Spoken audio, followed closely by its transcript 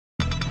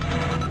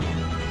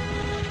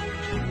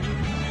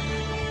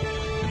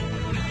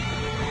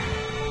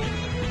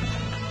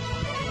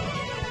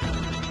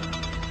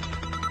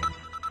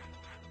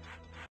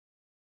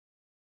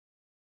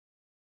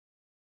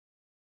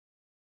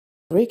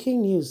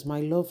Breaking news, my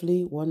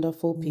lovely,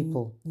 wonderful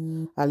people.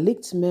 A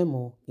leaked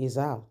memo is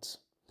out.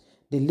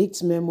 The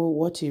leaked memo,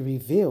 what it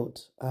revealed,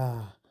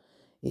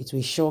 it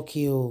will shock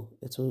you.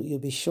 You'll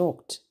be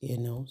shocked,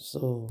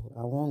 So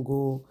I won't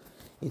go.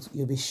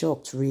 You'll be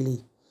shocked,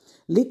 really.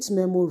 Leaked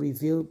memo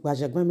revealed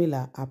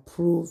Gbajebiamila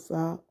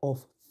approval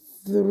of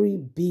 3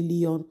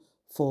 billion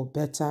for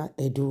Betta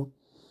Edu.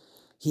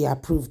 He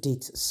approved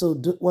it. So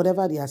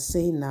whatever they are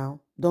saying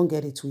now, don't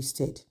get it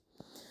twisted.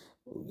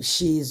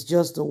 She's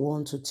just the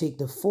one to take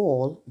the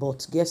fall,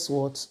 but guess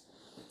what?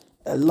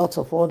 A lot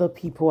of other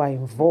people are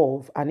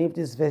involved, and if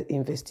this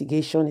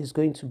investigation is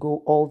going to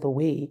go all the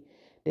way,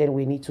 then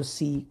we need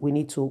to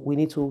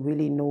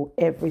really know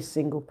every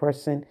single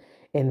person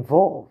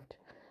involved.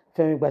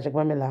 Femi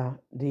Gbajebiamila,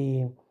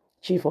 the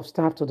chief of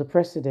staff to the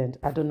president,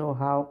 I don't know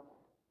how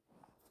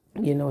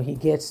he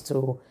gets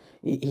to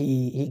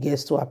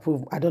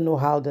approve. I don't know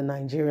how the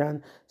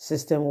Nigerian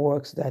system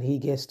works that he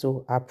gets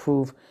to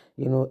approve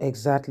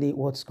exactly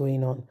what's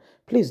going on.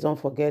 Please don't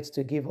forget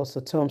to give us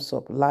a thumbs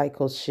up, like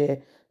us,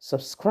 share,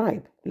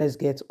 subscribe. Let's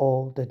get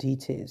all the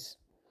details.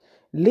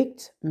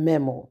 Leaked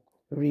memo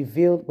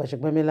revealed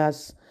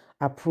Gbajebiamila's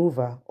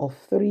approval of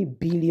 3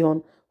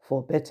 billion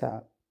for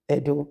Betta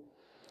Edu,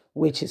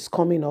 which is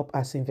coming up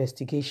as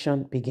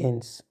investigation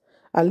begins.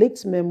 A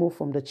leaked memo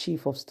from the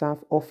Chief of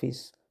Staff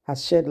Office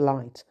has shed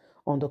light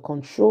on the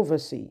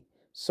controversy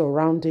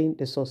surrounding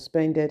the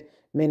suspended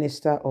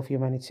Minister of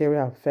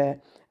Humanitarian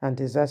Affairs and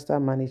Disaster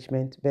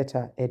Management,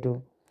 Betta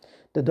Edu.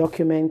 The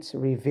document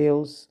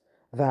reveals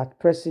that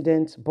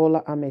President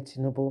Bola Ahmed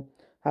Tinubu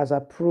has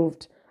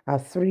approved a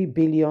 3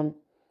 billion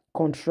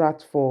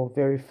contract for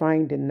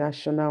verifying the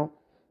National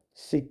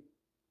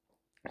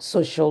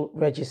Social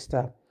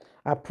Register,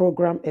 a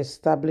program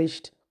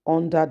established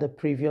under the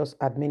previous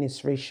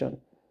administration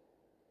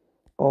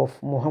of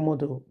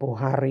Muhammadu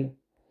Buhari.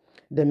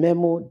 The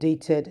memo,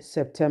 dated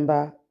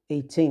September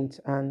 18th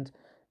and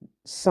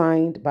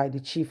signed by the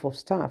Chief of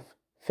Staff,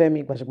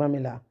 Femi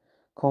Gbajebiamila,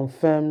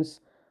 confirms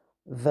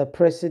the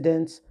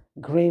President's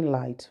green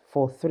light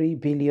for 3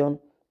 billion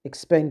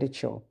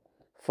expenditure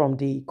from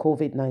the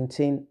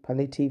COVID-19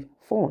 Palliative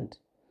Fund.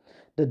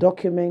 The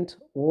document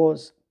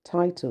was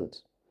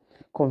titled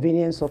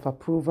Convenience of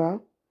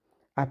Approval,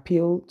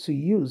 Appeal to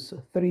Use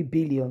 3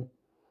 billion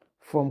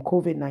from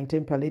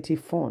COVID-19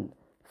 Palliative Fund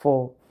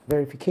for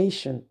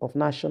verification of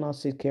National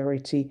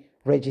Security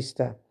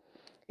Register.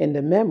 In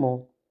the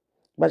memo,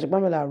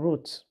 Gbajebiamila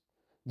wrote,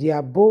 the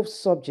above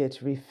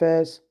subject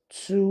refers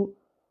to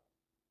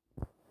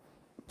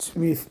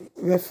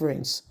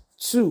reference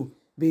to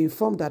be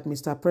informed that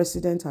Mr.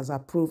 President has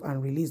approved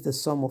and released the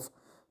sum of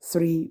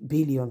 3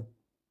 billion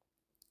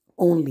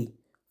only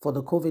for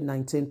the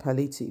COVID-19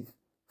 Palliative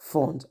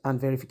Fund and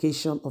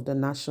verification of the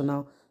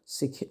National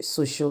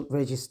Social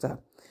Register.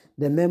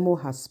 The memo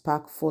has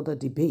sparked further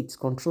debate,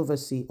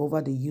 controversy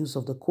over the use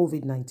of the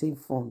COVID-19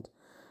 fund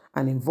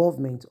and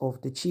involvement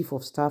of the Chief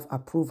of Staff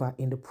approval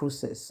in the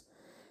process.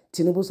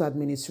 Tinubu's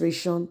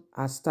administration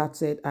has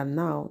started, and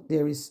now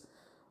there is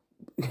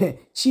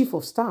Chief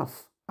of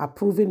Staff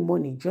approving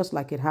money, just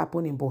like it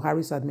happened in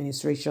Buhari's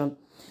administration,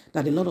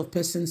 that a lot of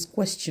persons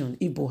question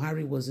if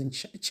Buhari was in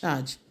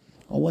charge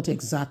or what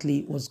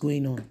exactly was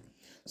going on.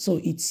 So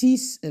it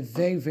is a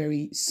very,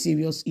 very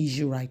serious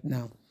issue right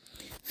now.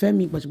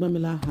 Femi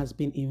Gbajebiamila has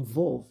been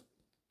involved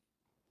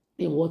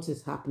in what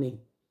is happening,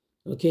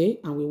 okay?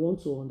 And we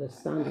want to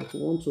understand it. We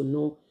want to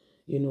know,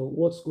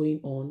 what's going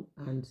on,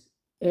 and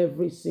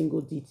every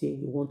single detail,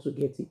 we want to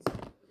get it.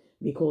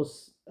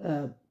 Because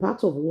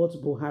part of what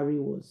Buhari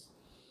was,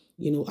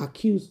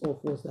 accused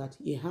of was that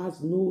he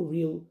has no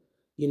real,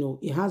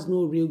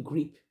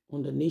 grip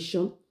on the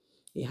nation.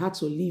 He had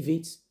to leave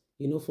it,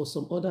 for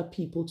some other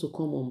people to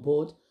come on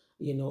board,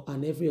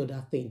 and every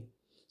other thing.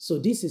 So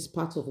this is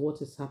part of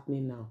what is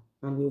happening now.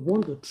 And we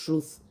want the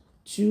truth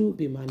to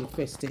be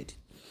manifested.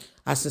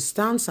 As it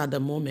stands at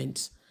the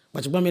moment,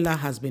 Gbajebiamila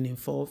has been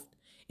involved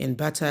in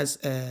Betta's,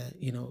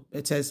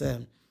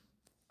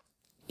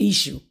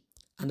 issue.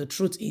 And the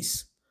truth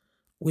is,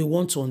 we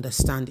want to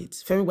understand it.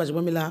 Femi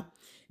Gbajebiamila,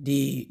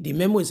 the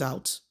memo is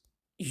out.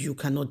 You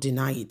cannot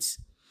deny it.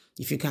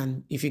 If you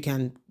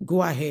can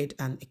go ahead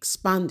and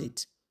expand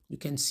it, you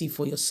can see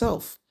for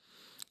yourself.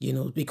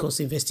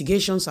 Because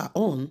investigations are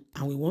on,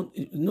 and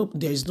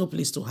there is no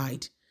place to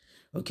hide.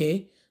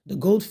 Okay? The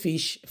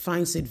goldfish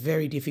finds it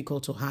very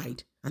difficult to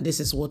hide. And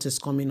this is what is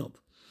coming up.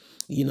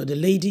 The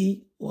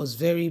lady was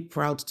very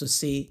proud to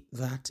say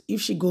that if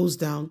she goes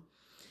down,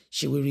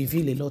 she will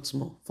reveal a lot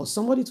more. For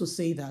somebody to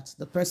say that,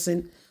 the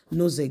person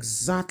knows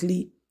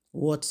exactly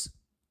what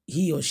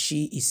he or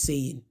she is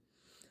saying.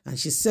 And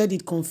she said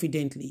it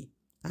confidently.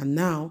 And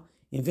now,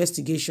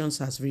 investigations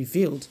has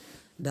revealed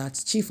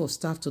that Chief of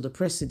Staff to the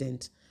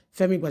President,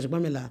 Femi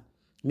Gbajebiamila,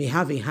 may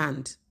have a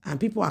hand. And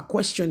people are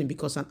questioning,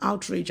 because an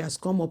outrage has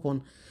come up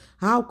on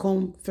how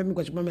come Femi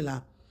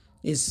Gbajebiamila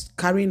is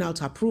carrying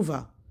out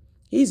approval.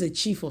 He's a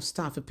Chief of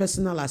Staff, a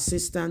personal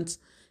assistant,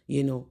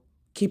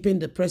 keeping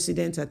the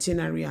president's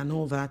itinerary and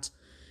all that,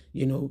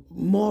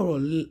 more or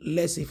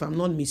less, if I'm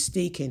not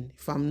mistaken,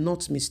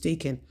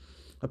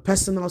 a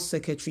personal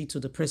secretary to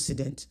the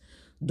president.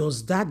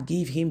 Does that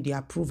give him the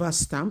approval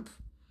stamp?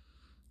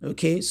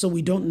 Okay, so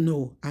we don't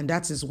know. And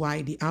that is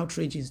why the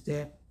outrage is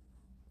there.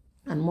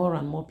 And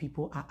more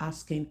people are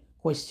asking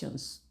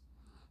questions.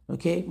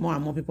 Okay, more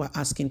and more people are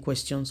asking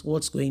questions.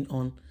 What's going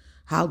on?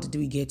 How did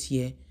we get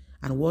here?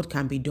 And what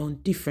can be done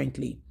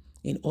differently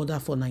in order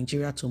for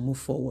Nigeria to move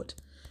forward?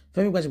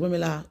 Femi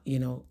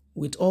Gbajebiamila,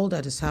 with all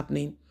that is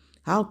happening,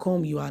 how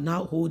come you are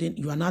now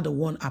the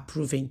one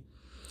approving?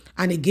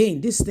 And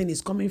again, this thing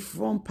is coming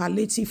from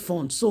palliative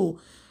fund. So,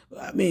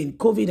 I mean,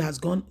 COVID has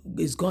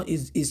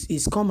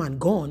is come and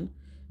gone.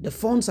 The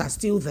funds are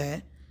still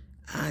there.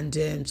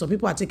 And some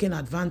people are taking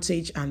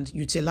advantage and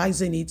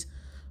utilizing it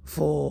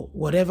for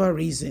whatever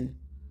reason.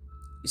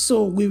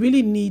 So we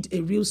really need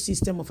a real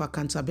system of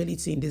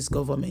accountability in this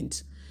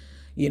government.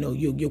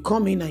 You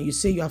come in and you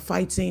say you are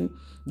fighting,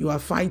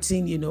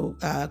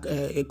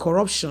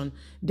 corruption.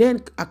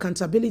 Then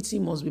accountability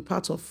must be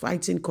part of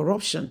fighting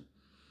corruption.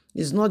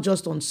 It's not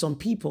just on some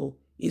people,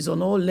 it's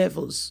on all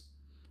levels.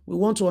 We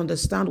want to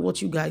understand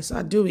what you guys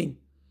are doing.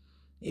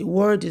 A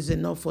word is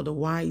enough for the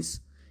wise.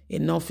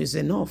 Enough is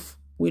enough.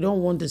 We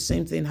don't want the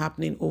same thing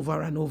happening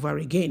over and over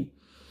again.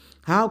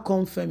 How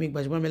come Femi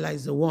Gbajebiamila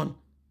is the one,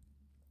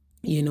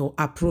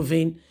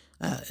 approving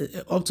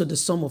up to the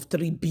sum of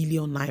 3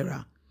 billion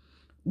naira?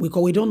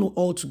 Because we don't know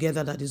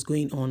altogether that is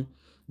going on,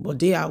 but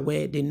they are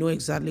aware, they know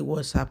exactly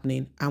what's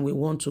happening, and we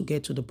want to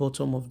get to the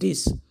bottom of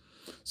this.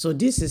 So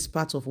this is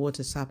part of what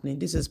is happening.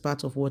 This is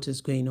part of what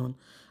is going on.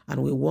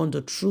 And we want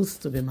the truth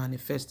to be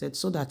manifested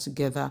so that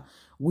together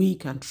we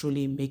can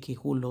truly make a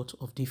whole lot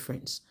of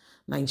difference.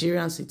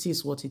 Nigerians, it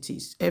is what it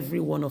is. Every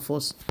one of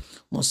us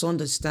must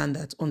understand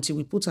that until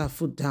we put our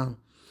foot down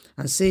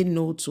and say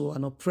no to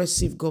an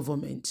oppressive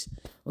government,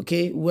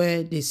 okay,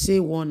 where they say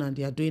one and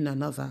they are doing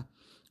another,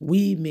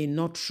 we may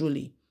not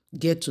truly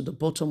get to the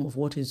bottom of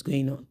what is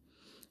going on.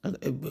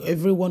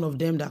 Every one of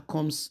them that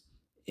comes,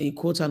 in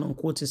quote and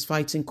unquote, is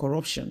fighting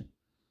corruption.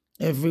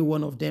 Every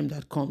one of them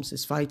that comes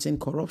is fighting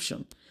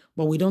corruption.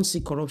 But we don't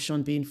see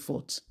corruption being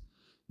fought.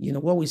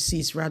 What we see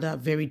is rather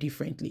very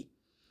differently.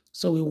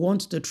 So we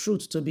want the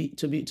truth to be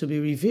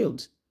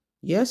revealed.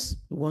 Yes,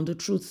 we want the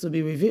truth to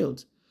be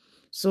revealed.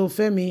 So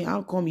Femi,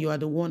 how come you are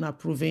the one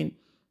approving,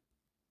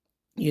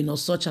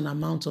 such an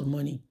amount of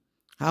money?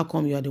 How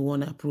come you are the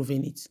one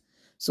approving it?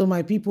 So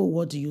my people,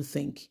 what do you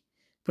think?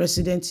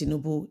 President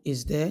Tinubu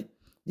is there.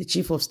 The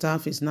chief of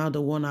staff is now the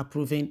one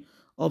approving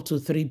up to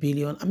 3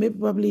 billion. I mean,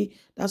 probably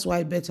that's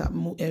why Betta,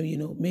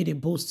 made a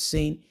boast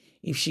saying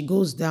if she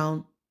goes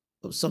down,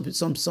 some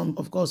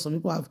of course, some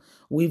people have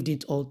waved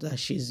it all that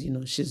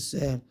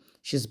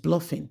she's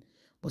bluffing,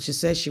 but she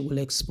says she will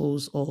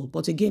expose all.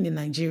 But again, in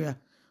Nigeria,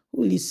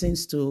 who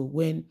listens to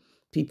when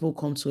people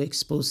come to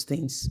expose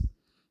things?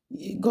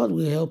 God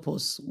will help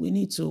us. We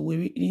need to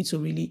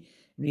really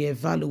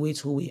reevaluate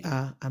who we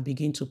are and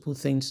begin to put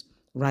things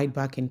right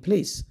back in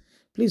place.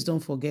 Please don't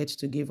forget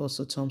to give us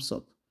a thumbs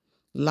up.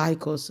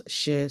 Like us,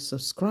 share,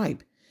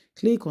 subscribe.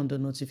 Click on the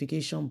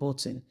notification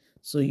button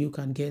so you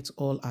can get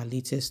all our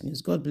latest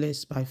news. God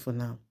bless. Bye for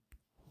now.